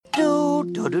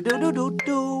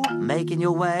Do. Making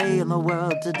your way in the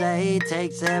world today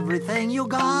takes everything you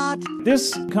got.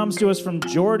 This comes to us from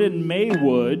Jordan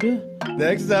Maywood.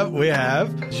 Next up, we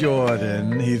have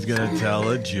Jordan. He's going to tell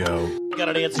a joke. Got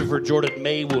an answer for Jordan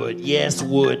Maywood. Yes,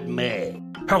 Wood May.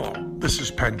 Hello, this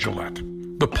is Penn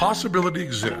Jillette. The possibility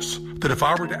exists that if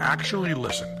I were to actually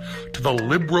listen to the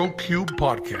Libro Cube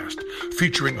podcast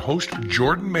featuring host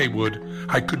Jordan Maywood,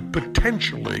 I could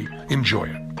potentially enjoy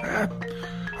it.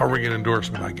 I'll ring an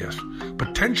endorsement, I guess.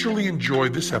 Potentially enjoy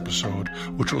this episode,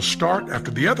 which will start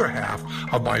after the other half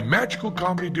of my magical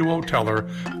comedy duo Teller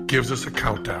gives us a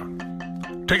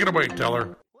countdown. Take it away,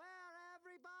 Teller.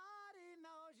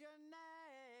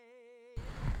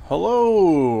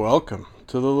 Hello, welcome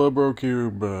to the Libro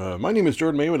Cube. My name is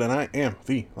Jordan Maywood, and I am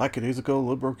the lackadaisical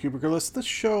Libro Cubicalist. This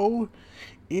show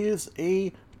is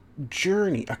a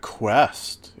journey, a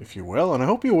quest, if you will, and I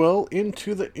hope you will,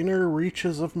 into the inner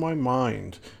reaches of my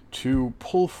mind to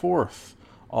pull forth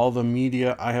all the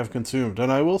media I have consumed.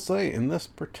 And I will say, in this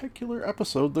particular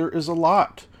episode, there is a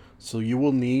lot. So you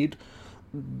will need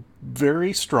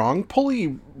very strong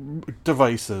pulley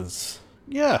devices.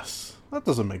 Yes, that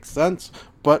doesn't make sense,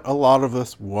 but a lot of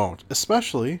this won't.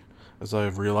 Especially, as I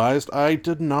have realized, I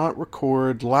did not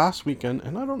record last weekend,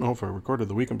 and I don't know if I recorded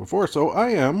the weekend before, so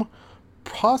I am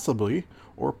possibly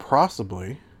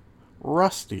rusty.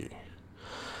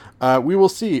 We will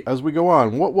see as we go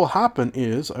on. What will happen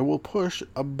is I will push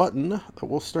a button that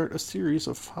will start a series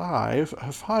of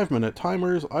 5-minute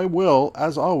timers. I will,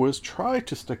 as always, try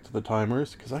to stick to the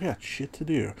timers because I got shit to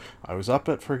do. I was up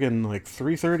at friggin' like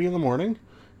 3:30 in the morning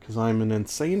because I'm an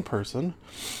insane person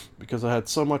because I had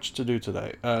so much to do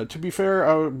today. To be fair,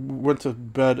 I went to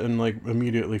bed and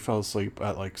immediately fell asleep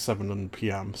at 7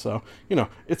 p.m. So,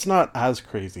 it's not as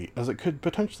crazy as it could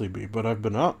potentially be, but I've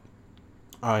been up.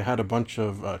 I had a bunch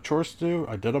of chores to do.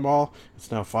 I did them all. It's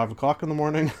now 5 o'clock in the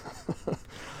morning.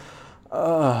 You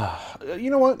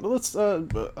know what? Let's, I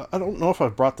don't know if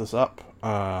I've brought this up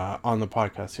on the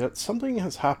podcast yet. Something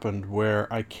has happened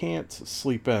where I can't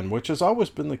sleep in, which has always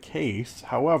been the case.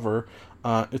 However,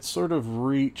 it's sort of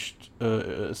reached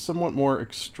somewhat more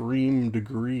extreme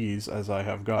degrees as I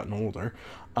have gotten older,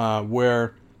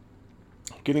 where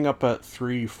getting up at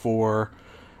 3, 4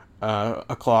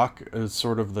 o'clock is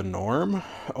sort of the norm,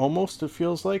 almost, it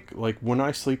feels like when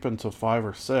I sleep until 5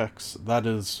 or 6, that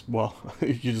is, well,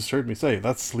 you just heard me say,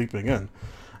 that's sleeping in.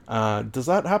 Does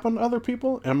that happen to other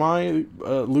people? Am I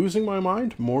losing my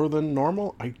mind more than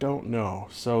normal? I don't know.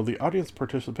 So the audience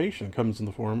participation comes in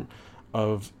the form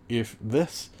of, if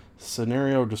this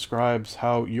scenario describes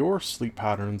how your sleep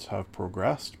patterns have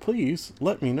progressed, please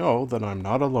let me know that I'm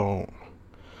not alone.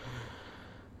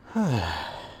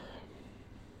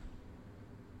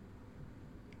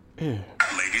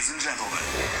 Ladies and gentlemen,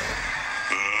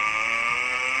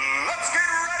 let's get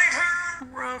ready to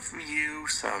review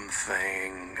some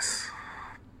things.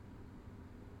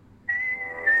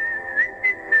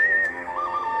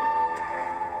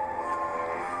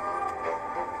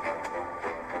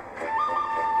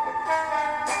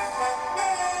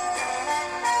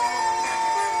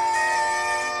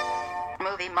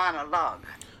 Movie monologue.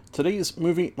 Today's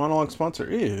movie monologue sponsor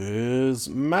is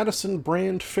Madison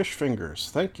Brand Fish Fingers.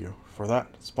 Thank you for that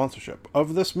sponsorship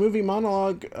of this movie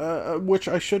monologue, which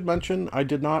I should mention, I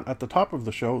did not at the top of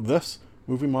the show. This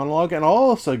movie monologue and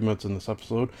all segments in this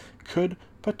episode could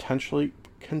potentially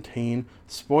contain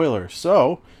spoilers.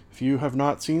 So, if you have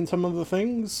not seen some of the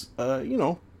things,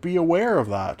 be aware of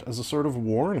that as a sort of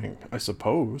warning, I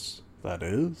suppose, that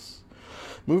is.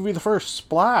 Movie the first,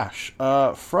 Splash,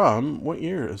 from, what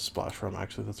year is Splash from,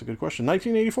 actually? That's a good question.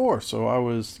 1984, so I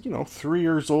was, 3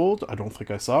 years old. I don't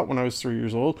think I saw it when I was 3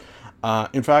 years old.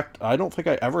 In fact, I don't think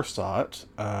I ever saw it,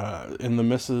 and the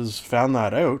missus found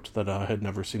that out, that I had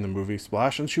never seen the movie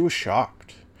Splash, and she was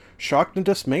shocked. Shocked and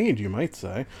dismayed, you might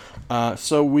say.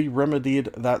 So we remedied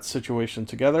that situation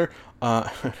together,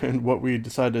 and what we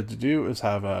decided to do is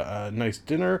have a nice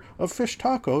dinner of fish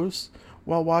tacos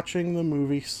while watching the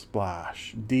movie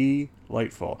Splash.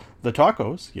 Delightful. The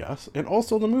tacos, yes, and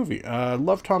also the movie.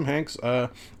 Love Tom Hanks. I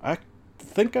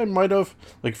think I might have,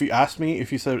 if you asked me,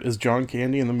 if you said, is John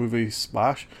Candy in the movie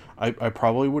Splash, I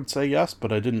probably would say yes,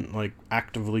 but I didn't,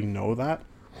 actively know that.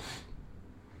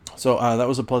 So that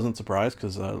was a pleasant surprise,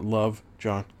 because love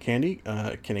John Candy.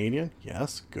 Canadian,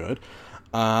 yes, good.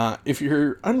 If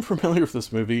you're unfamiliar with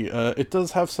this movie, it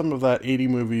does have some of that 80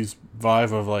 movies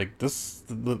vibe of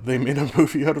they made a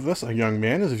movie out of this. A young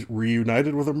man is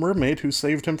reunited with a mermaid who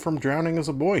saved him from drowning as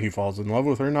a boy. He falls in love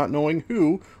with her, not knowing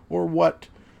who or what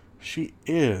she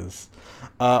is.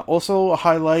 Also, a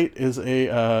highlight is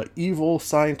a evil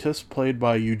scientist played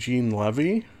by Eugene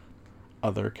Levy.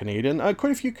 other Canadian.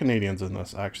 Quite a few Canadians in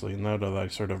this, actually, now that I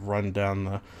sort of run down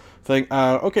the thing.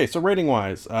 Okay, so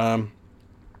rating-wise,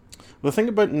 the thing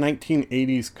about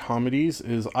 1980s comedies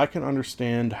is I can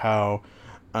understand how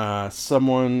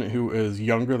someone who is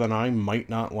younger than I might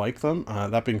not like them.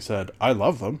 That being said, I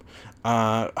love them.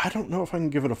 I don't know if I can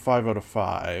give it a 5 out of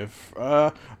 5.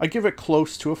 I give it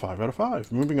close to a 5 out of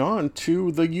 5. Moving on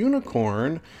to The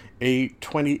Unicorn, a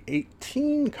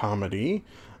 2018 comedy,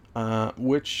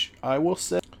 which I will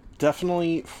say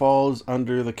definitely falls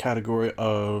under the category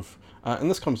of, and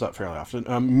this comes up fairly often,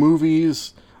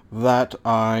 movies that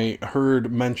I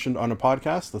heard mentioned on a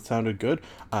podcast that sounded good.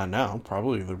 Now,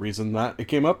 probably the reason that it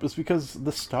came up is because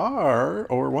the star,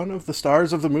 or one of the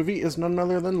stars of the movie, is none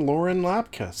other than Lauren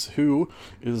Lapkus, who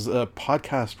is a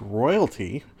podcast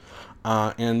royalty,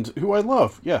 and who I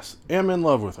love. Yes, am in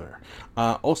love with her.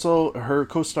 Also, her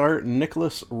co-star,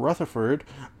 Nicholas Rutherford,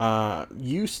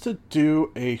 used to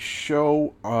do a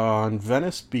show on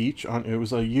Venice Beach. It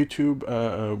was a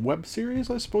YouTube web series,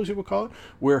 I suppose you would call it,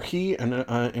 where he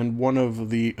and one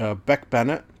of the Beck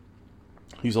Bennett,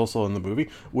 he's also in the movie,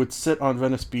 would sit on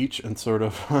Venice Beach and sort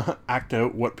of act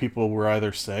out what people were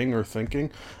either saying or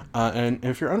thinking. And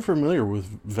if you're unfamiliar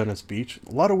with Venice Beach,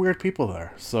 a lot of weird people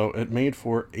there. So it made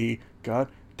for a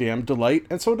goddamn delight.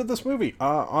 And so did this movie.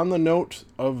 On the note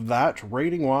of that,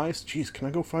 rating-wise, geez, can I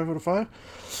go 5 out of 5?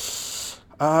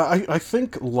 I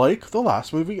think, like the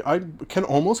last movie, I can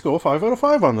almost go a 5 out of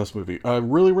 5 on this movie. I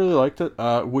really, really liked it,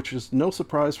 which is no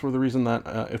surprise for the reason that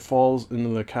it falls into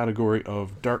the category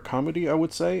of dark comedy, I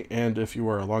would say. And if you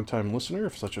are a longtime listener,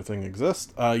 if such a thing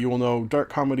exists, you will know dark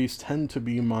comedies tend to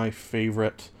be my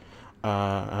favorite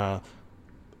type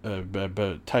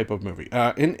of movie.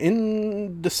 An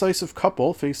indecisive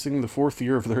couple facing the 4th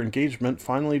year of their engagement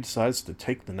finally decides to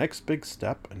take the next big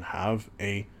step and have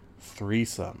a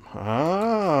threesome.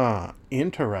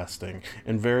 Interesting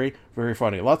and very, very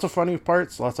funny. Lots of funny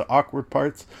parts, lots of awkward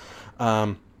parts.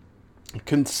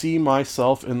 Can see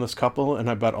myself in this couple, and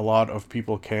I bet a lot of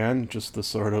people can. Just the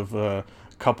sort of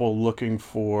couple looking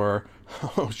for,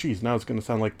 oh geez, now it's going to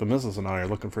sound like the missus and I are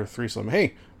looking for a threesome.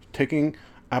 Hey, taking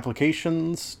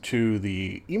applications to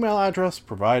the email address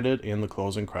provided in the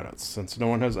closing credits. Since no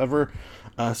one has ever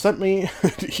sent me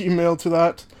an email to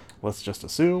that, let's just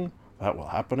assume that will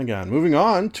happen again. Moving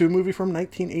on to a movie from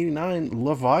 1989,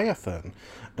 Leviathan.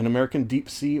 An American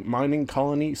deep-sea mining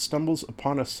colony stumbles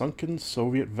upon a sunken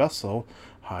Soviet vessel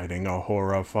hiding a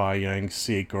horrifying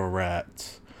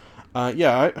secret.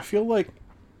 I feel like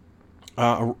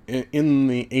in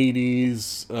the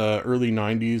 80s, early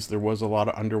 90s, there was a lot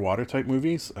of underwater type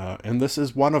movies, and this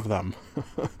is one of them.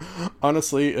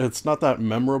 Honestly, it's not that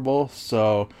memorable,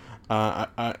 so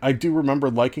I do remember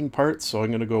liking parts, so I'm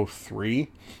going to go 3,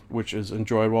 which is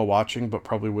enjoyable watching, but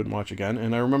probably wouldn't watch again.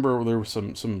 And I remember there were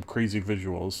some crazy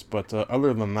visuals, but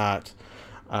other than that,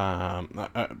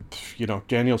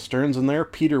 Daniel Stern's in there,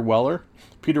 Peter Weller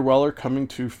coming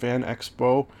to Fan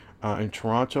Expo in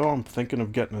Toronto. I'm thinking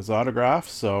of getting his autograph,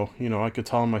 so, I could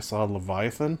tell him I saw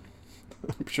Leviathan.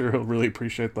 I'm sure he'll really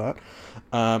appreciate that.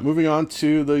 Moving on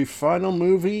to the final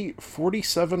movie,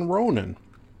 47 Ronin.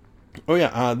 Oh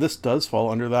yeah, this does fall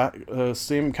under that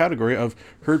same category of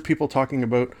heard people talking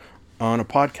about on a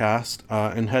podcast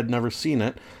and had never seen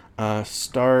it.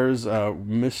 Stars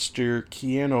Mr.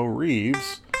 Keanu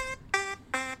Reeves.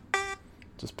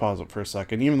 Just pause it for a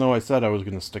second. Even though I said I was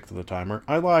going to stick to the timer,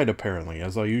 I lied apparently,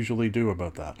 as I usually do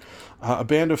about that. A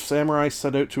band of samurai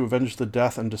set out to avenge the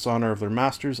death and dishonor of their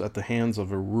masters at the hands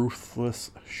of a ruthless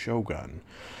shogun.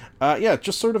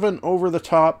 Just sort of an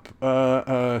over-the-top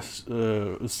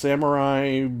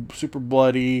samurai, super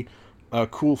bloody,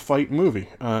 cool fight movie.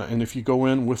 And if you go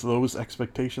in with those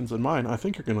expectations in mind, I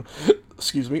think you're gonna,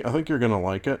 I think you're gonna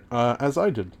like it, as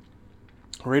I did.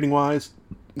 Rating-wise,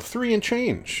 3 and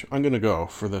change. I'm gonna go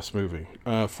for this movie.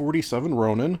 47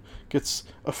 Ronin gets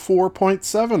a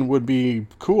 4.7 would be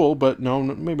cool, but no,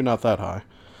 maybe not that high.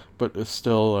 But it's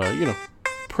still,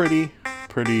 pretty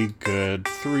good.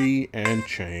 3 and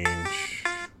change.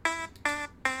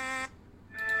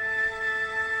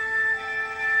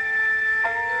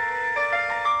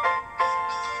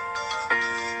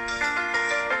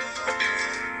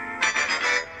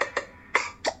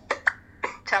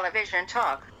 Television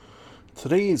Talk.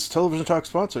 Today's Television Talk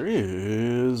sponsor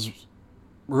is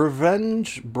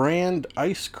Revenge brand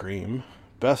ice cream,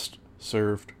 best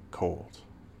served cold,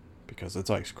 because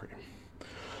it's ice cream.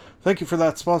 Thank you for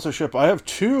that sponsorship. I have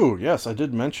 2, yes, I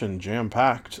did mention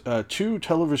jam-packed, 2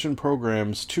 television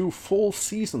programs, 2 full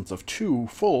seasons of 2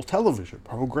 full television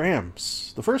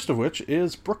programs. The first of which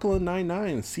is Brooklyn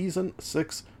Nine-Nine, Season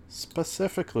 6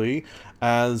 specifically,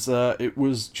 as it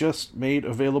was just made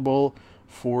available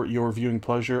for your viewing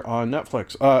pleasure on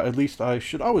Netflix. At least I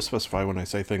should always specify when I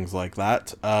say things like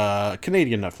that.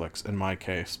 Canadian Netflix, in my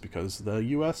case, because the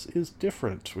US is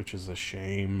different, which is a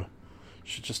shame. It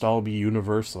should just all be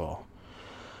universal.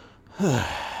 I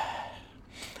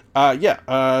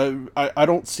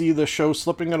don't see the show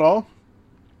slipping at all.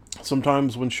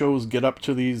 Sometimes when shows get up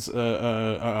to these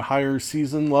higher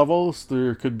season levels,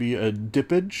 there could be a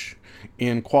dippage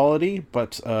in quality,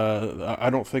 but I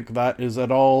don't think that is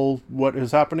at all what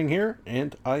is happening here,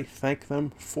 and I thank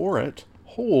them for it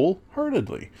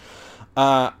wholeheartedly.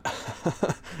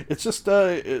 It's just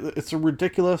it's a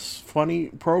ridiculous, funny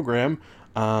program.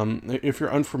 If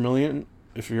you're unfamiliar,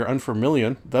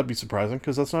 that'd be surprising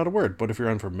because that's not a word. But if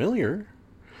you're unfamiliar,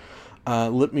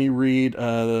 let me read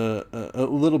a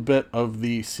little bit of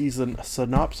the season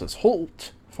synopsis.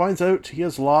 Holt finds out he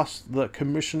has lost the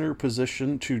commissioner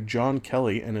position to John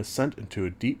Kelly and is sent into a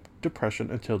deep depression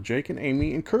until Jake and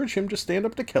Amy encourage him to stand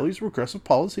up to Kelly's regressive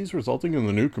policies, resulting in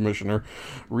the new commissioner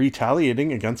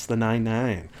retaliating against the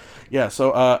 9-9. Yeah,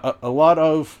 so a lot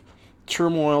of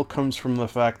turmoil comes from the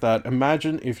fact that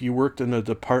imagine if you worked in a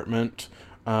department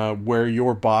where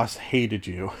your boss hated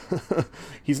you.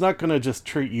 He's not going to just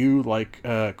treat you like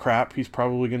crap. He's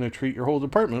probably going to treat your whole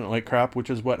department like crap, which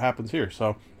is what happens here.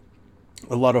 So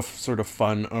a lot of sort of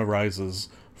fun arises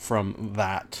from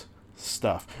that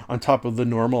stuff on top of the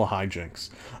normal hijinks.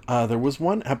 There was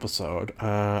one episode,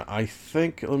 I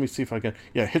think, let me see if I can,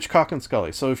 Hitchcock and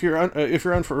Scully. So if you're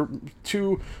on for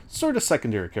two sort of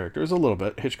secondary characters, a little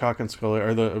bit, Hitchcock and Scully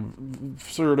are the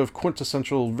sort of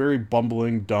quintessential, very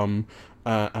bumbling, dumb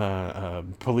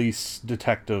police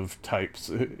detective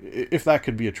types, if that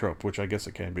could be a trope, which I guess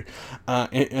it can be.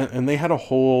 And they had a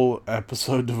whole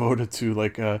episode devoted to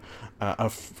like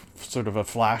sort of a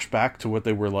flashback to what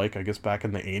they were like, I guess, back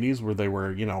in the 80s, where they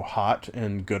were, hot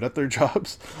and good at their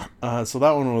jobs. So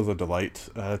that one was a delight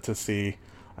to see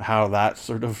how that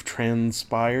sort of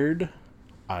transpired.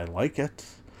 I like it.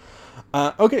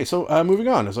 Okay, so moving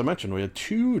on, as I mentioned, we had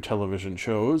 2 television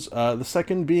shows, the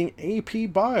second being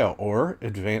AP Bio, or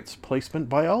Advanced Placement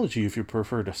Biology, if you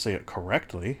prefer to say it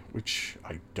correctly, which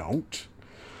I don't.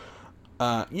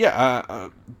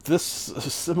 This,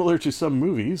 similar to some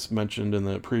movies mentioned in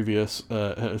the previous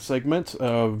segment,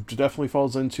 definitely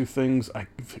falls into things I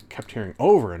kept hearing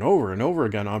over and over and over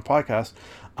again on podcasts,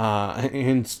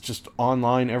 and it's just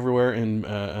online everywhere, and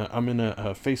I'm in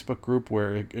a Facebook group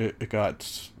where it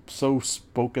got so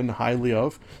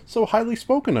highly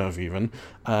spoken of even,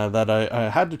 that I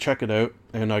had to check it out,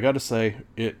 and I gotta say,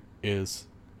 it is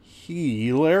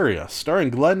hilarious.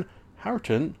 Starring Glenn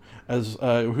Howerton, as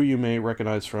who you may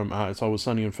recognize from It's Always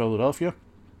Sunny in Philadelphia.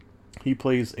 He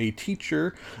plays a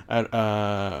teacher at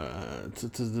what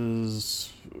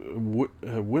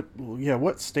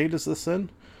state is this in?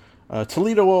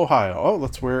 Toledo, Ohio. Oh,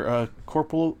 that's where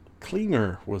Corporal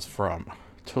Klinger was from.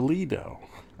 Toledo.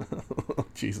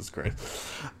 Jesus Christ.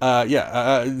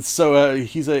 So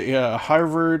he's a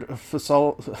Harvard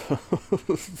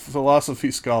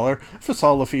philosophy scholar,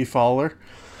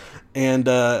 and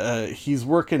he's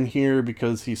working here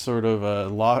because he sort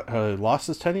of lost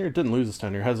his tenure, didn't lose his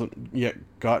tenure, hasn't yet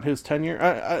got his tenure.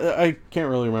 I can't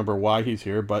really remember why he's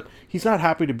here, but he's not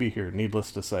happy to be here,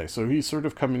 needless to say. So he's sort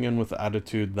of coming in with the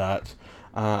attitude that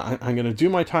I'm going to do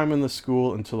my time in the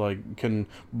school until I can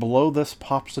blow this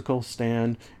popsicle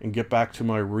stand and get back to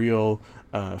my real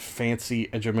fancy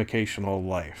educational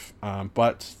life.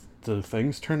 But do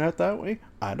things turn out that way?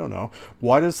 I don't know.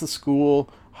 Why does the school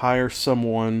hire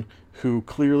someone who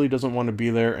clearly doesn't want to be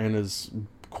there and is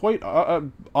quite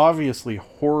obviously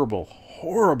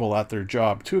horrible at their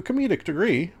job to a comedic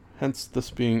degree, hence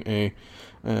this being a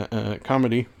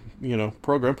comedy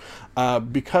program,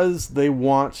 because they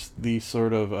want the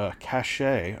sort of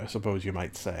cachet, I suppose you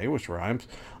might say, which rhymes,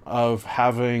 of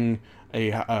having a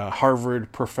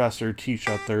Harvard professor teach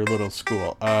at their little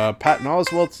school. Patton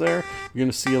Oswalt's there. You're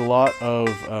going to see a lot of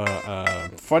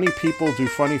funny people do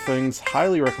funny things.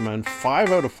 Highly recommend.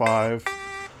 5 out of 5.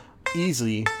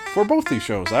 Easy for both these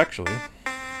shows, actually.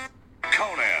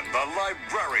 Conan the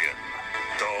Librarian.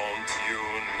 Don't you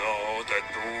know the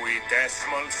Dewey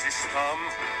Decimal System?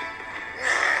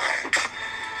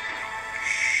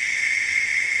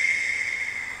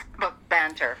 Book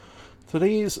banter.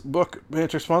 Today's book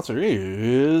banter sponsor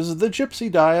is The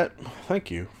Gypsy Diet. Thank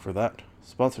you for that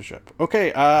sponsorship.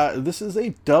 Okay, this is a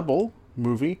double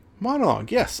movie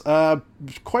monologue. Yes,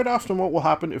 quite often what will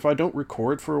happen if I don't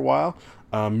record for a while,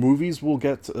 movies will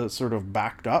get sort of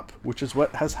backed up, which is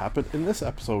what has happened in this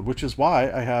episode, which is why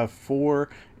I have 4,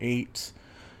 8,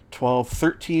 12,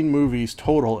 13 movies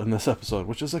total in this episode,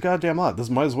 which is a goddamn lot. This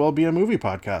might as well be a movie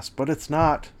podcast, but it's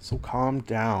not, so calm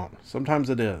down. Sometimes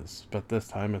it is, but this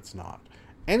time it's not.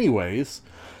 Anyways,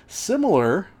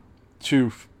 similar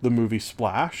to the movie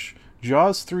Splash,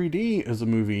 Jaws 3D is a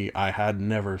movie I had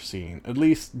never seen. At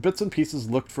least bits and pieces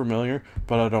looked familiar,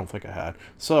 but I don't think I had.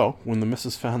 So, when the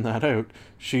missus found that out,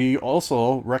 she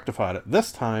also rectified it.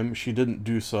 This time, she didn't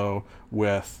do so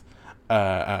with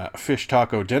fish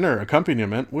taco dinner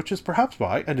accompaniment, which is perhaps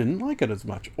why I didn't like it as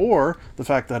much, or the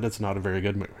fact that it's not a very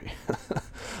good movie.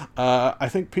 I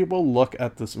think people look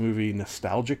at this movie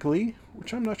nostalgically,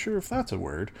 which I'm not sure if that's a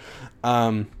word.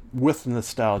 With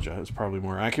nostalgia is probably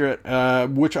more accurate,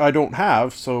 which I don't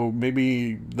have, so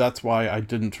maybe that's why I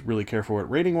didn't really care for it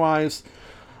rating-wise.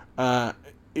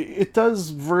 It does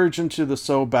verge into the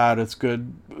so bad it's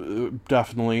good,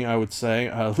 definitely, I would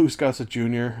say. Louis Gossett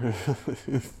Jr.,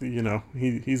 you know,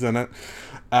 he's in it.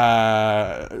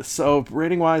 So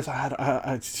rating-wise,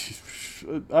 I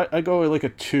go like a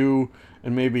 2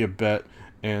 and maybe a bit,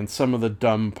 and some of the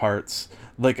dumb parts,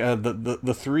 like the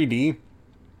 3D,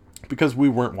 because we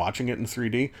weren't watching it in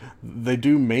 3D, they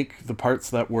do make the parts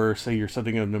that were, say you're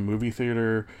sitting in a movie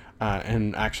theater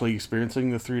and actually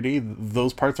experiencing the 3D,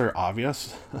 those parts are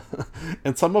obvious.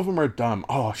 And some of them are dumb.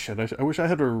 Oh shit, I wish I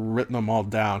had written them all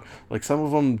down. Like, some of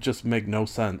them just make no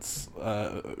sense.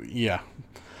 Yeah.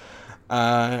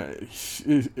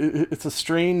 It's a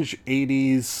strange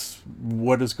 80s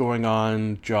what is going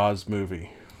on Jaws movie.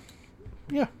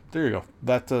 Yeah, there you go.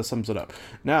 That sums it up.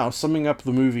 Now, summing up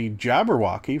the movie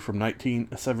Jabberwocky from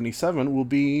 1977 will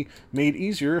be made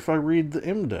easier if I read the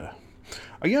IMDb.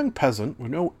 A young peasant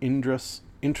with no interest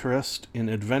in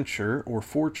adventure or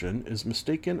fortune is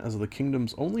mistaken as the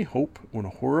kingdom's only hope when a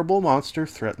horrible monster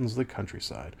threatens the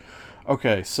countryside.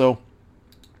 Okay, so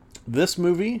this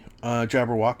movie,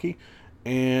 Jabberwocky,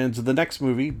 and the next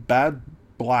movie, Bad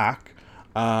Black,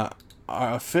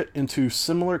 fit into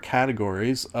similar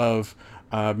categories of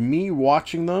me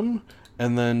watching them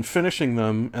and then finishing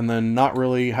them and then not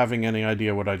really having any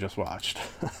idea what I just watched.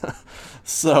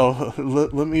 So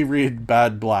let me read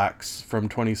Bad Blacks from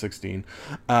 2016.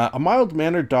 A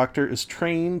mild-mannered doctor is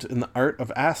trained in the art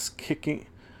of ass-kicking...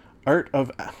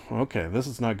 Okay, this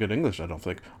is not good English, I don't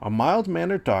think. A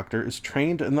mild-mannered doctor is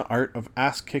trained in the art of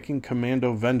ass-kicking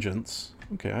commando vengeance.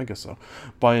 Okay, I guess so.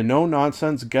 By a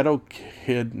no-nonsense ghetto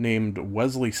kid named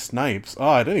Wesley Snipes. Oh,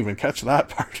 I didn't even catch that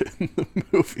part in the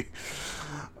movie.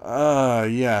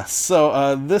 Yeah.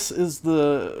 So, this is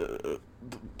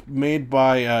made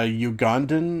by a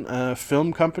Ugandan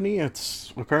film company.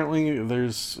 It's apparently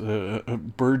there's a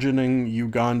burgeoning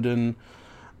Ugandan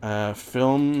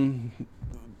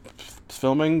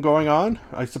filming going on,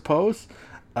 I suppose.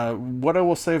 What I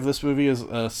will say of this movie is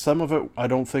some of it I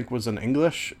don't think was in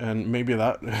English, and maybe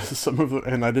that some of it,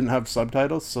 and I didn't have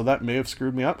subtitles, so that may have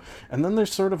screwed me up. And then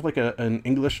there's sort of like an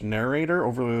English narrator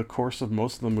over the course of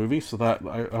most of the movie, so that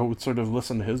I would sort of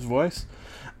listen to his voice,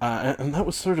 and that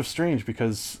was sort of strange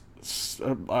because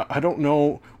I don't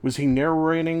know, was he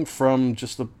narrating from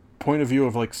just the point of view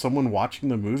of like someone watching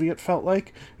the movie? It felt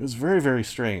like it was very, very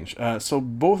strange. So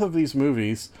both of these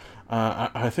movies,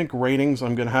 I think ratings,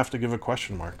 I'm going to have to give a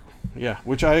question mark. Yeah,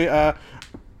 which I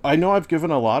know I've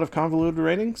given a lot of convoluted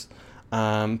ratings.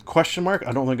 Question mark,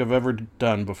 I don't think I've ever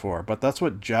done before. But that's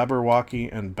what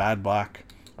Jabberwocky and Bad Black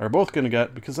are both going to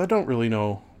get, because I don't really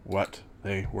know what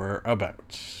they were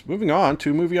about. Moving on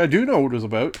to a movie I do know what it was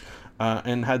about,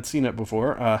 and had seen it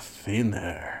before,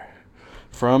 Thinner,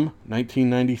 from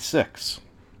 1996.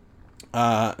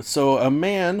 So a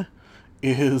man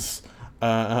is...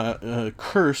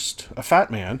 cursed, a fat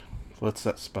man, let's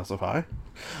specify,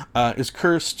 is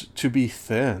cursed to be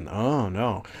thin. Oh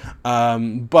no.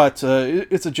 But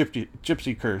it's a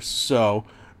gypsy curse, so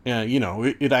you know,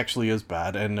 it actually is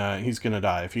bad, and he's gonna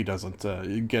die if he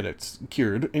doesn't get it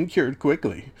cured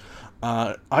quickly.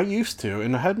 I used to,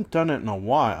 and I hadn't done it in a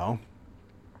while,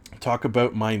 talk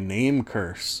about my name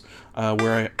curse,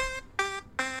 where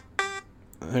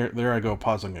There I go,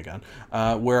 pausing again.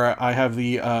 Where I have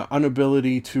the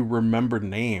inability to remember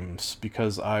names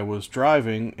because I was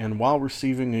driving, and while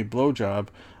receiving a blowjob,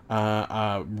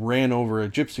 ran over a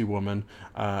gypsy woman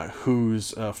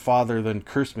whose father then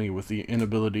cursed me with the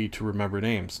inability to remember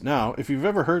names. Now, if you've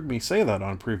ever heard me say that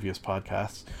on previous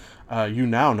podcasts, you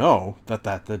now know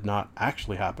that did not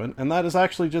actually happen, and that is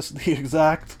actually just the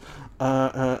exact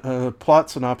plot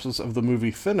synopsis of the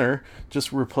movie Thinner.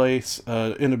 Just replace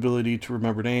inability to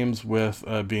remember names with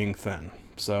being thin.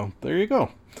 So there you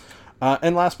go.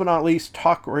 And last but not least,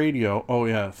 talk radio. Oh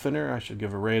yeah, Thinner, I should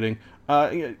give a rating.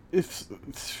 If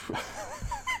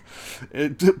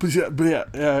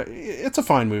It's a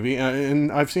fine movie,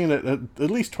 and I've seen it at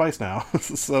least twice now,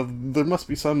 so there must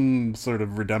be some sort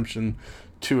of redemption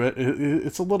to it.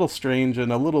 It's a little strange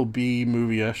and a little B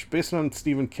movie-ish, based on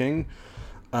Stephen King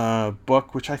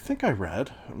book, which I think I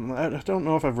read. I don't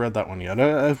know if I've read that one yet.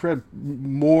 I've read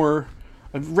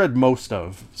most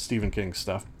of Stephen King's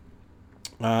stuff.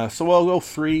 So I'll go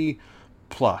 3+.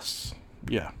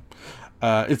 Yeah.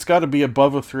 It's got to be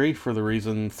above a 3 for the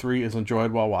reason 3 is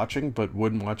enjoyed while watching, but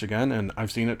wouldn't watch again, and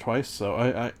I've seen it twice,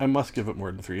 so I must give it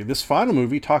more than 3. This final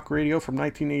movie, Talk Radio from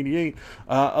 1988,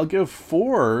 I'll give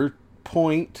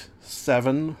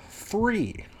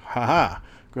 4.73. Haha.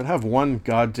 Going to have one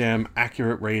goddamn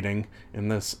accurate rating in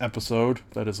this episode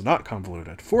that is not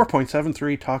convoluted.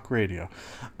 4.73 Talk Radio.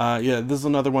 This is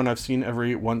another one I've seen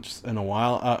every once in a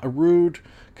while. A rude,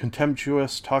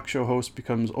 contemptuous talk show host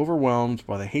becomes overwhelmed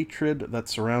by the hatred that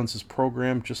surrounds his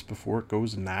program just before it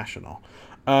goes national.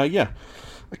 I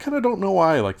kind of don't know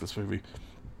why I like this movie.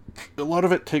 A lot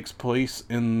of it takes place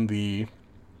in the...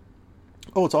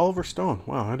 Oh, it's Oliver Stone.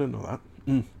 Wow, I didn't know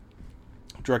that.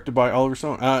 Directed by Oliver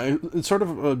Stone. It's sort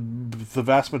of the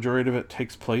vast majority of it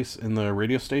takes place in the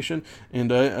radio station,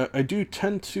 and I do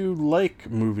tend to like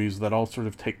movies that all sort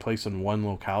of take place in one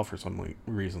locale for some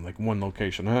reason, like one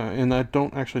location, and I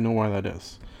don't actually know why that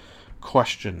is.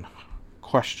 Question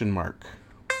mark.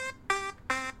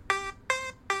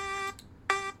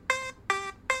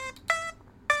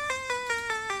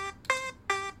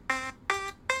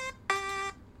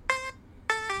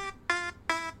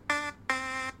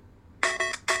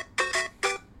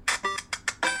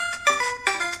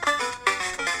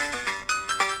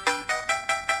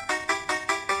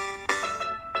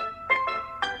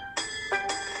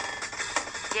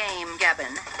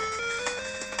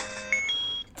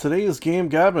 Today's Game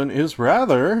Gabbin' is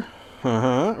rather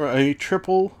a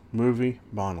triple movie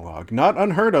monologue. Not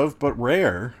unheard of, but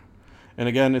rare. And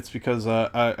again, it's because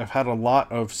I've had a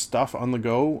lot of stuff on the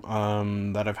go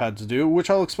that I've had to do,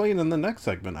 which I'll explain in the next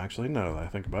segment, actually, now that I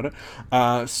think about it.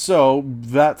 So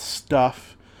that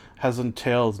stuff has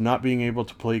entailed not being able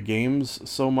to play games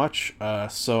so much.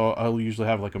 So I'll usually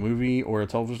have like a movie or a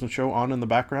television show on in the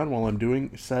background while I'm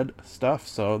doing said stuff.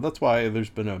 So that's why there's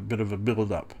been a bit of a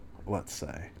build-up, let's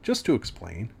say, just to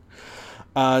explain.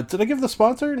 Did I give the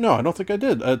sponsor? No, I don't think I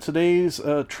did. Today's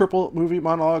triple movie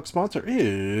monologue sponsor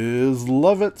is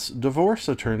Lovett's Divorce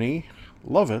Attorney.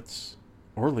 Lovett's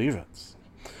or Leavett's.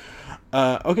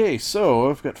 Okay, so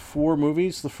I've got 4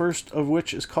 movies, the first of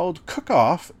which is called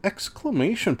Cook-Off!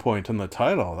 In the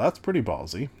title. That's pretty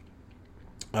ballsy.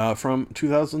 From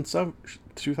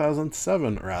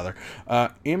 2007 rather.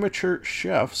 Amateur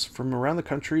chefs from around the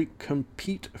country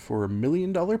compete for $1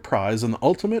 million prize in the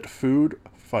ultimate food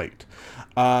fight.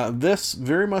 This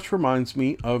very much reminds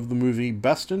me of the movie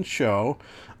Best in Show,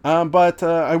 but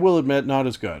I will admit not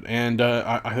as good. And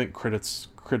I think critics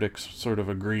sort of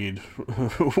agreed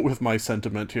with my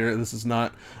sentiment here. This is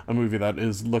not a movie that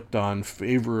is looked on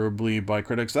favorably by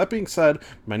critics. That being said,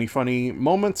 many funny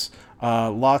moments,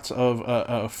 lots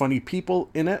of funny people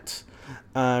in it.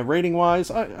 Rating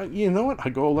wise, you know what? I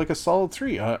go like a solid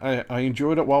 3. I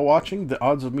enjoyed it while watching. The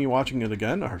odds of me watching it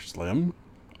again are slim,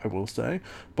 I will say,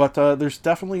 but there's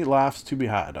definitely laughs to be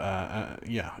had.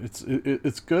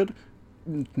 It's good,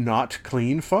 not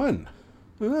clean fun.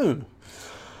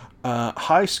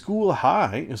 High School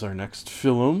High is our next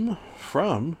film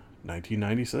from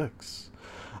 1996.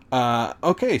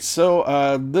 Okay,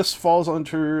 so this falls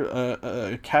under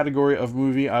a category of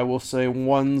movie, I will say,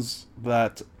 ones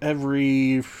that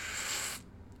every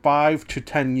 5 to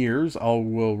 10 years I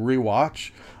will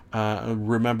rewatch,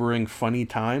 remembering funny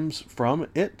times from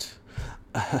it.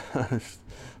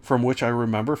 From which I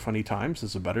remember funny times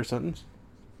is a better sentence.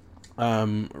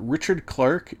 Richard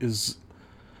Clark,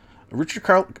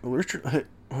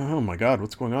 oh my god,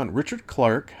 what's going on? Richard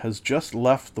Clark has just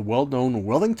left the well-known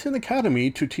Wellington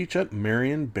Academy to teach at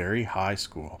Marion Barry High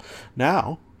School.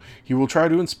 Now, he will try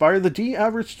to inspire the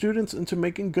D-average students into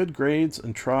making good grades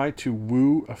and try to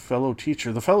woo a fellow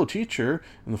teacher. The fellow teacher,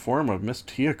 in the form of Miss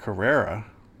Tia Carrera.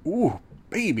 Ooh,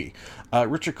 baby.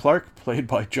 Richard Clark, played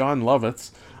by John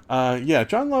Lovitz.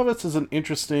 John Lovitz is an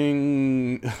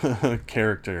interesting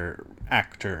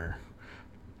actor,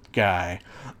 guy.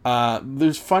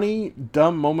 There's funny,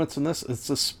 dumb moments in this. It's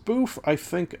a spoof, I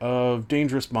think, of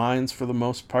Dangerous Minds for the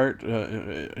most part,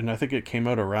 and I think it came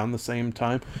out around the same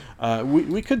time.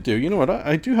 We could do, you know what,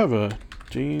 I do have a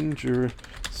Dangerous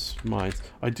Minds.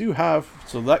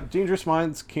 So that Dangerous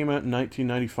Minds came out in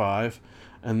 1995.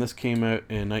 and this came out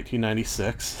in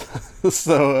 1996.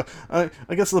 So I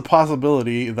guess the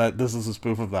possibility that this is a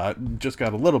spoof of that just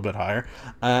got a little bit higher.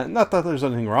 Not that there's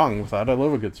anything wrong with that. I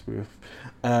love a good spoof.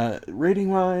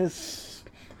 Rating-wise,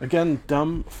 again,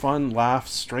 dumb, fun,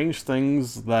 laughs, strange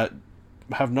things that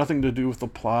have nothing to do with the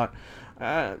plot.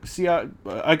 I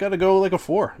gotta go like a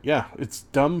 4. Yeah, it's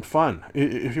dumb fun.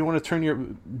 If you want to turn your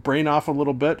brain off a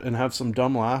little bit and have some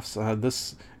dumb laughs,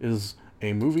 this is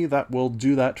a movie that will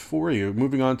do that for you.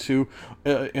 Moving on to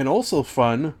an also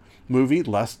fun movie,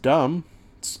 less dumb,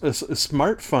 a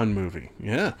smart fun movie.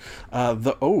 Yeah,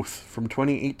 The Oath from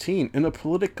 2018. In a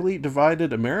politically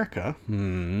divided America,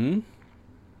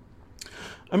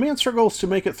 a man struggles to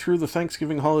make it through the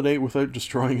Thanksgiving holiday without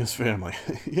destroying his family.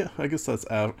 Yeah, I guess that's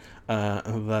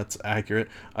accurate.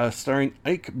 Starring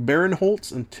Ike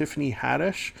Barinholtz and Tiffany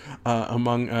Haddish,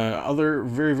 among other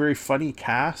very, very funny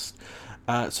cast.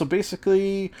 So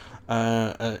basically,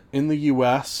 in the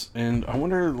U.S., and I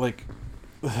wonder, like,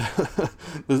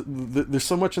 there's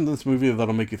so much in this movie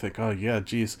that'll make you think, oh yeah,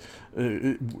 geez,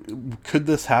 could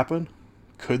this happen?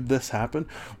 Could this happen?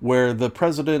 Where the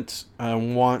president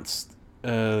wants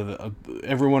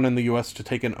everyone in the U.S. to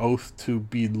take an oath to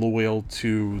be loyal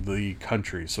to the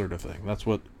country, sort of thing. That's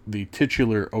what the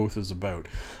titular oath is about.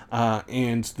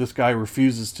 And this guy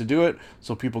refuses to do it,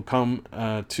 so people come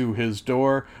to his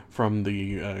door from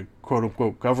the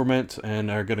quote-unquote government and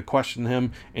are going to question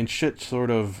him, and shit sort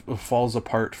of falls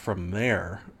apart from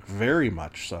there, very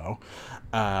much so,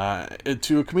 to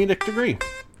a comedic degree.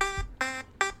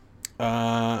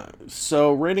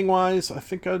 So rating wise, I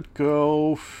think I'd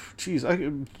go,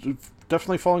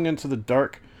 definitely falling into the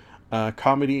dark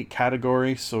comedy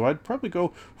category, so I'd probably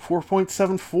go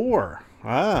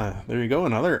 4.74. There you go,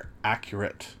 another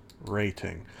accurate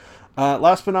rating.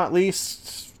 Last but not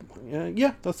least,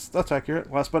 yeah, that's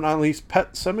accurate. Last but not least,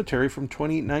 Pet Sematary from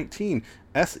 2019.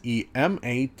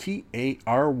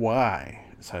 Sematary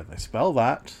is how they spell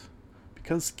that,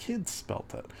 because kids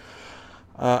spelt it.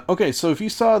 Okay, so if you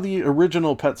saw the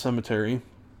original Pet Sematary,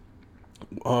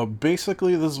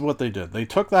 basically this is what they did. They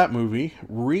took that movie,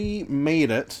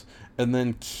 remade it, and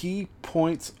then key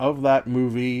points of that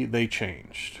movie they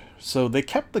changed. So they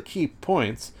kept the key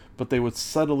points, but they would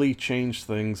subtly change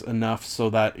things enough so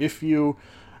that if you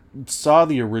saw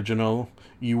the original,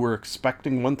 you were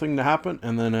expecting one thing to happen,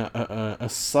 and then a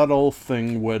subtle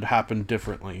thing would happen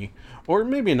differently. Or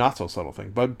maybe a not so subtle thing,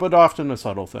 but often a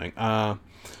subtle thing.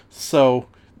 So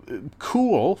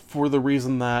cool for the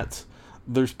reason that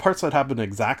there's parts that happen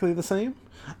exactly the same,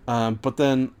 but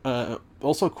then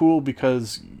also cool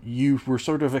because you were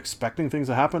sort of expecting things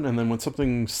to happen, and then when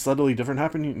something subtly different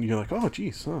happened, you're like, oh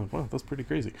geez, wow, that's pretty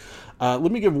crazy.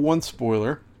 Let me give one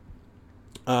spoiler,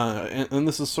 and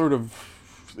this is sort of,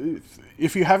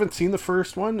 if you haven't seen the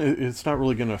first one, it's not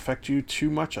really going to affect you too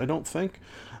much, I don't think.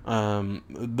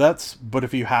 But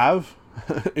if you have,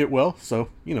 it will. So,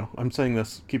 I'm saying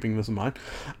this, keeping this in mind.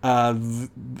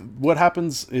 What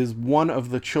happens is one of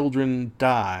the children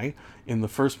die in the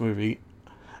first movie,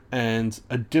 and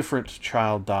a different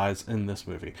child dies in this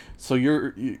movie. So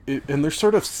and they're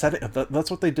sort of setting.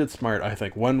 That's what they did smart, I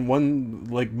think. One,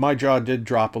 like, my jaw did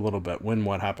drop a little bit when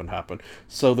what happened.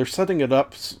 So they're setting it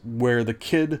up where the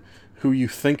kid who you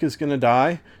think is going to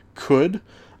die could.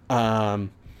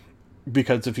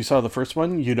 Because if you saw the first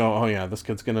one, oh yeah, this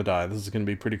kid's gonna die. This is gonna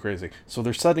be pretty crazy. So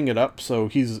they're setting it up so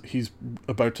he's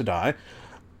about to die,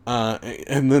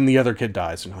 and then the other kid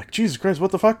dies, and you're like, Jesus Christ,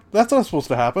 what the fuck? That's not supposed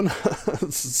to happen.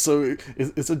 So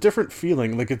it's a different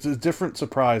feeling. Like, it's a different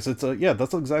surprise. That's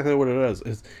exactly what it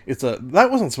is. It's a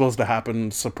that wasn't supposed to happen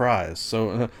surprise.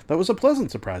 So that was a pleasant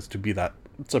surprise to be that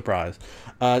surprise.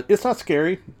 It's not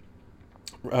scary.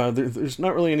 There's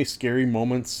not really any scary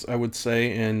moments, I would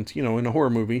say, and in a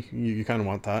horror movie you kind of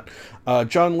want that.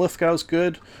 John Lithgow's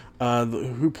good.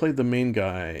 Who played the main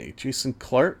guy? Jason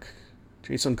Clarke.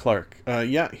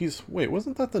 Yeah,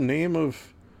 wasn't that the name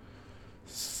of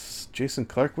Jason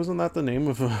Clarke? Wasn't that the name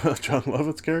of John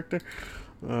Lovett's character?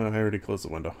 I already closed the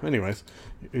window. Anyways,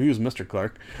 he was Mr.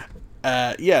 Clarke.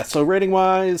 So rating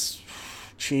wise,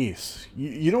 jeez,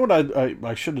 you know what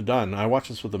I should have done? I watched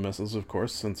this with the missus, of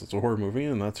course, since it's a horror movie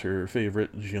and that's her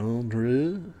favorite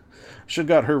genre. Should have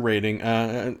got her rating.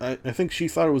 I think she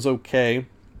thought it was okay.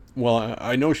 Well,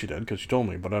 I know she did because she told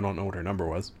me, but I don't know what her number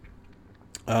was.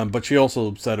 But she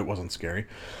also said it wasn't scary.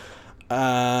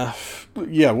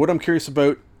 What I'm curious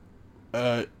about,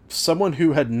 someone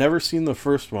who had never seen the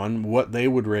first one, what they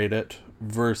would rate it,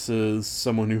 versus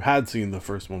someone who had seen the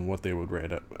first one, what they would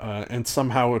rate it. And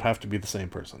somehow it would have to be the same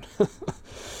person.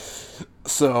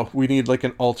 So we need like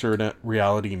an alternate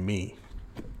reality me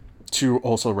to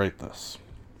also rate this.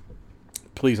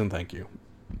 Please and thank you.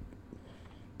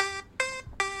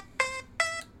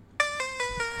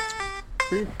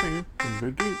 I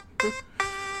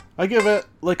give it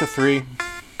like a 3.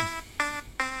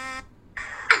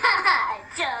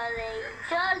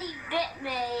 Charlie bit me.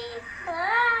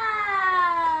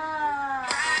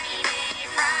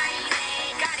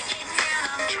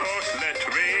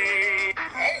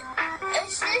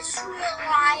 Is this real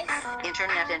life?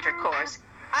 Internet intercourse.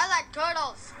 I like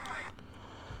turtles.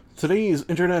 Today's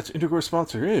Internet Intercourse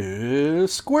sponsor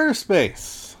is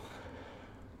Squarespace.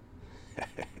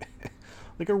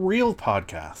 Like a real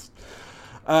podcast.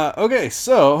 Okay,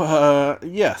 so,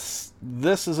 yes,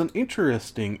 this is an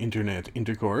interesting Internet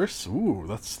Intercourse. Ooh,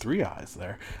 that's 3 eyes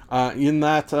there. In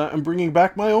that I'm bringing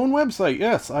back my own website.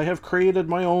 Yes, I have created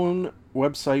my own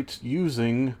website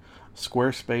using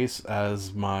Squarespace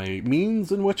as my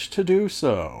means in which to do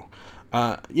so.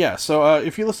 So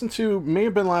if you listen to, may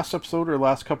have been last episode or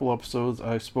last couple episodes,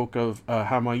 I spoke of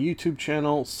how my YouTube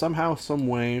channel somehow, some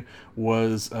way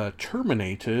was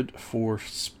terminated for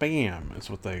spam, is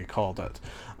what they called it.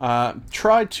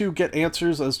 Tried to get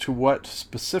answers as to what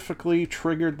specifically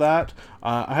triggered that.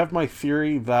 I have my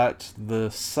theory that the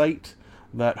site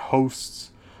that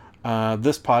hosts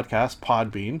this podcast,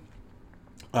 Podbean,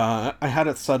 I had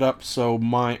it set up so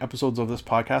my episodes of this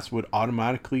podcast would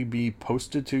automatically be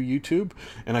posted to YouTube,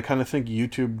 and I kind of think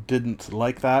YouTube didn't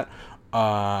like that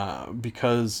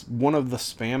because one of the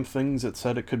spam things it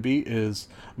said it could be is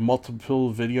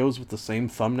multiple videos with the same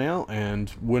thumbnail, and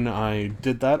when I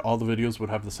did that, all the videos would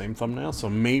have the same thumbnail, so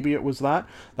maybe it was that.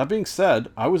 That being said,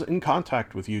 I was in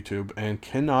contact with YouTube and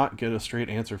cannot get a straight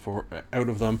answer out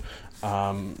of them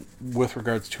with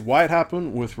regards to why it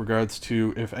happened, with regards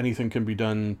to if anything can be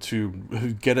done to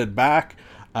get it back.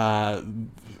 There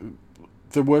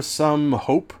was some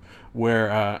hope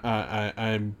where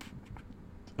I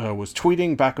was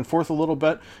tweeting back and forth a little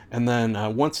bit, and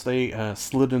then once they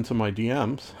slid into my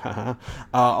DMs,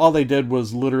 all they did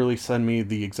was literally send me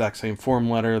the exact same form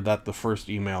letter that the first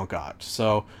email got.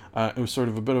 So it was sort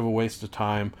of a bit of a waste of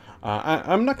time.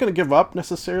 I'm not going to give up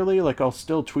necessarily. Like, I'll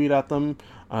still tweet at them.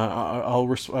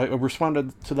 I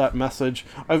responded to that message.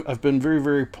 I've been very,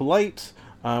 very polite,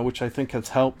 which I think has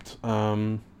helped.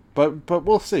 But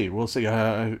we'll see. We'll see.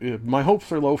 My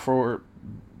hopes are low for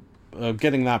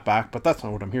getting that back, but that's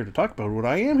not what I'm here to talk about. What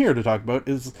I am here to talk about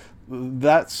is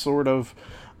that sort of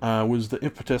was the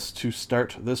impetus to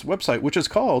start this website, which is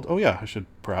called, oh yeah, I should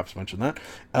perhaps mention that,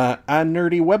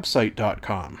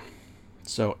 anerdywebsite.com.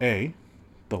 So A,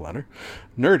 the letter,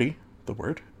 nerdy, the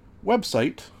word,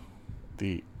 website,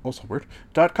 the also word,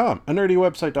 .com,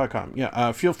 anerdywebsite.com.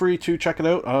 Yeah, feel free to check it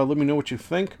out. Let me know what you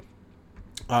think.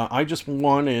 I just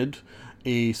wanted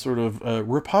a sort of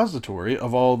repository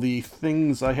of all the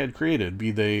things I had created, be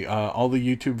they all the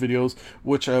YouTube videos,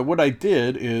 which what I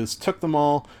did is took them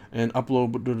all and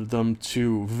uploaded them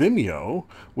to Vimeo,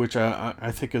 which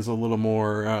I think is a little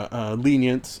more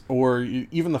lenient, or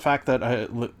even the fact that I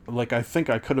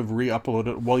think I could have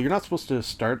re-uploaded. Well, you're not supposed to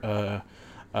start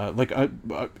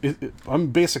I'm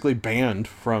basically banned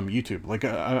from YouTube. Like,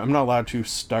 I'm not allowed to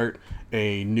start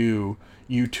a new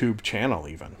YouTube channel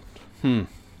even.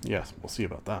 Yes, we'll see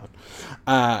about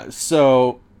that.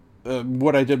 So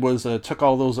what I did was took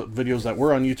all those videos that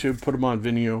were on YouTube, put them on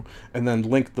Vimeo, and then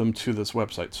linked them to this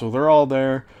website. So they're all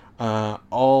there.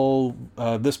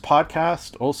 This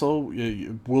podcast also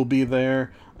will be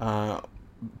there.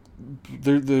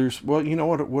 There's, well, you know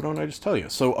what don't I just tell you?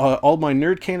 So all my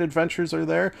Nerd Can adventures are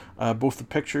there, both the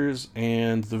pictures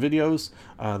and the videos.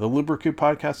 The LibroCube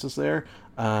podcast is there.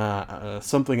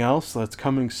 Something else that's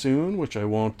coming soon, which I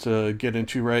won't get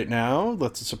into right now.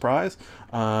 That's a surprise.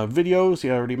 Videos,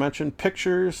 yeah, I already mentioned.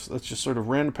 Pictures, that's just sort of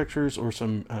random pictures or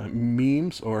some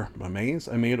memes or memes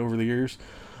I made over the years.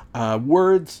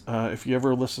 Words, if you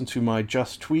ever listen to my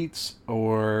Just Tweets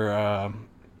or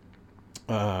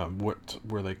what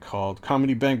were they called?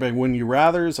 Comedy Bang Bang Win You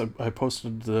Rathers. I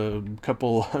posted a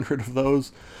couple hundred of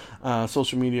those.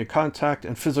 Social media contact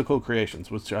and physical creations,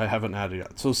 which I haven't added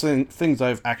yet. So things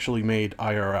I've actually made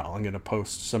IRL. I'm going to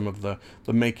post some of the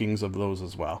makings of those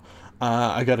as well.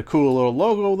 I got a cool little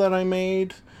logo that I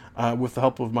made with the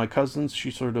help of my cousins.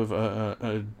 She sort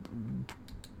of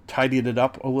tidied it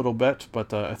up a little bit,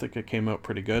 but I think it came out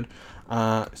pretty good.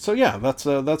 So yeah, that's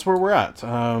where we're at.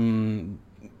 I'm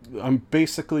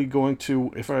basically going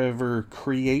to, if I ever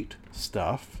create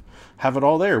stuff, have it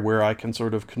all there where I can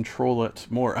sort of control it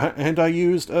more. And I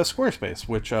used Squarespace,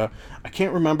 which I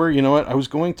can't remember. You know what? I was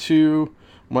going to,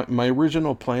 my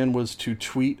original plan was to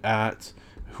tweet at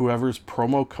whoever's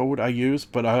promo code I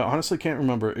used, but I honestly can't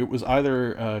remember. It was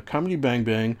either Comedy Bang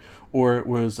Bang or it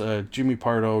was Jimmy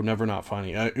Pardo, Never Not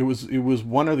Funny. It was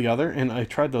one or the other, and I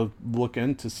tried to look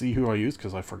in to see who I used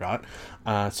because I forgot.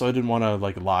 So I didn't want to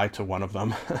like lie to one of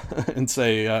them and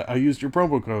say I used your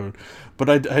promo code, but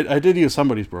I did use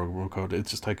somebody's promo code.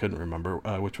 It's just I couldn't remember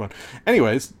which one.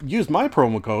 Anyways, use my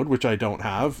promo code, which I don't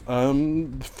have.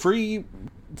 Free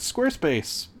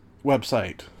Squarespace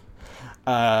website.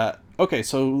 Okay,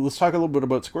 so let's talk a little bit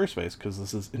about Squarespace because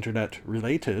this is internet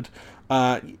related.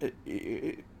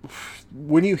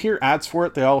 When you hear ads for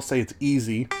it, they all say it's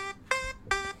easy.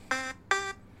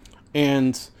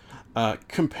 And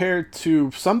compared to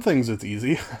some things, it's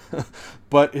easy.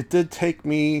 But it did take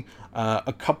me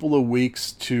a couple of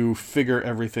weeks to figure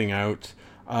everything out.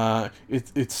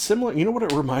 It's similar. You know what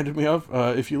it reminded me of?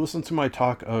 If you listen to my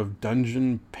talk of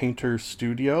Dungeon Painter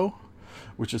Studio,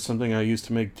 which is something I use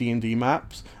to make D&D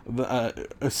maps,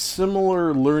 a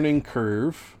similar learning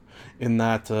curve in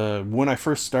that when I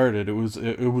first started, it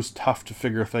was tough to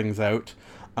figure things out.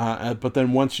 But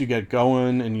then once you get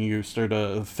going and you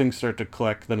things start to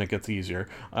click, then it gets easier.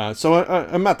 So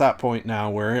I'm at that point now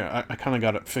where I kind of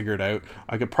got it figured out.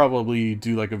 I could probably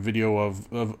do like a video of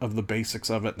the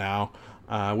basics of it now,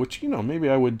 which, you know, maybe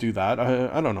I would do that.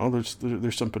 I don't know.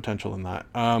 There's some potential in that.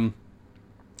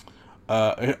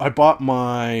 I bought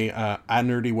my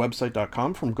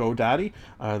adnerdywebsite.com from GoDaddy.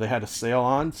 They had a sale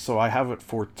on, so I have it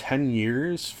for 10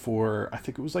 years for, I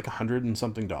think it was like $100 and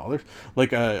something.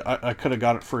 Like I could have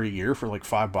got it for a year for like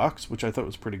 $5, which I thought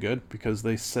was pretty good because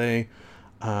they say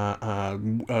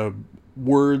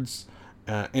words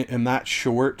and that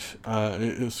short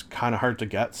is kind of hard to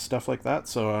get, stuff like that.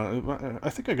 So I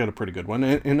think I got a pretty good one,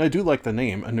 and I do like the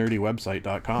name,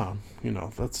 adnerdywebsite.com. You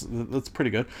know, that's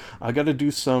pretty good. I got to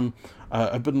do some.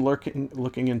 I've been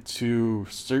looking into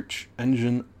search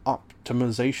engine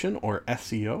optimization, or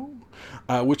SEO,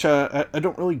 which I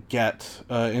don't really get,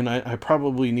 and I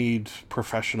probably need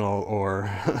professional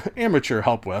or amateur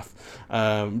help with,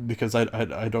 because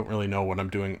I don't really know what I'm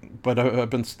doing, but I've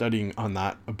been studying on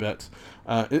that a bit.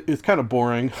 It's kind of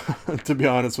boring, to be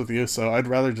honest with you, so I'd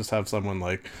rather just have someone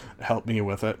like help me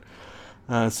with it.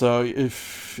 So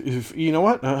if you know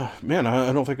what, man,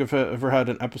 I don't think I've ever had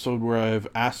an episode where I've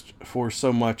asked for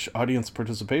so much audience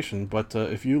participation, but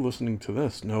if you listening to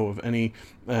this know of any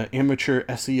amateur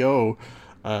SEO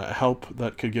help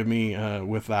that could give me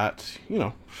with that, you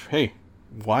know, hey,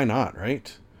 why not,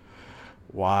 right?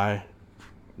 Why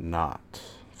not?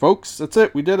 Folks, that's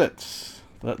it. We did it.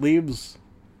 That leaves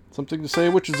something to say,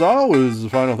 which is always the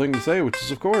final thing to say, which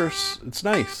is, of course, it's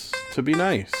nice to be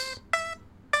nice.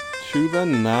 To the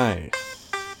nice.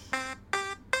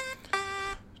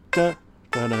 Da,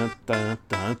 da, da, da,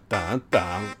 da, da,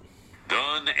 da.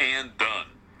 Done and done.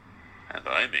 And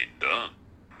I mean done.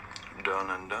 Done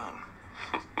and done.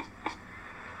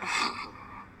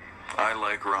 I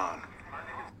like Ron.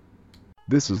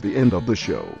 This is the end of the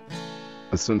show.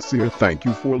 A sincere thank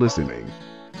you for listening.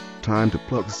 Time to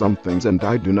plug some things, and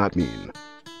I do not mean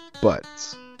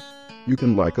butts. You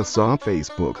can like us on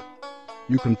Facebook.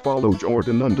 You can follow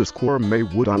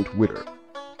Jordan_Maywood on Twitter.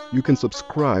 You can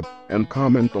subscribe and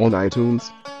comment on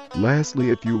iTunes.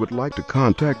 Lastly, if you would like to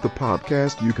contact the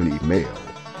podcast, you can email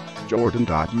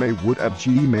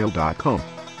jordan.maywood@gmail.com.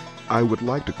 I would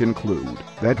like to conclude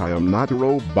that I am not a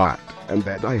robot and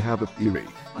that I have a theory.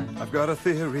 I've got a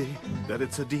theory that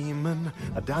it's a demon,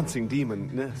 a dancing demon.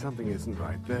 Nah, something isn't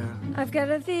right there. I've got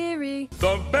a theory.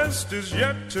 The best is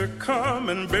yet to come,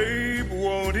 and babe,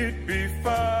 won't it be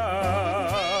fine?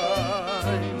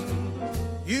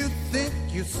 You think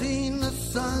you've seen the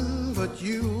sun, but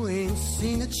you ain't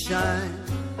seen it shine.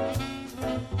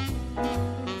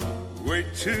 Wait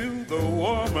till the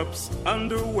warm-up's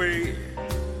underway.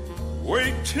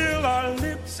 Wait till our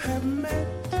lips have met.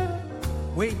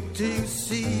 Wait till you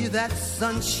see that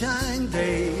sunshine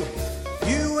day.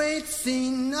 You ain't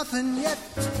seen nothing yet.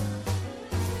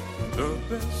 The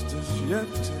best is yet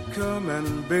to come,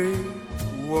 and babe,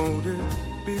 won't it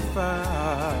be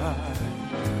fine?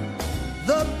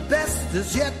 The best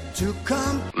is yet to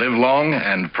come. Live long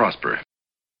and prosper.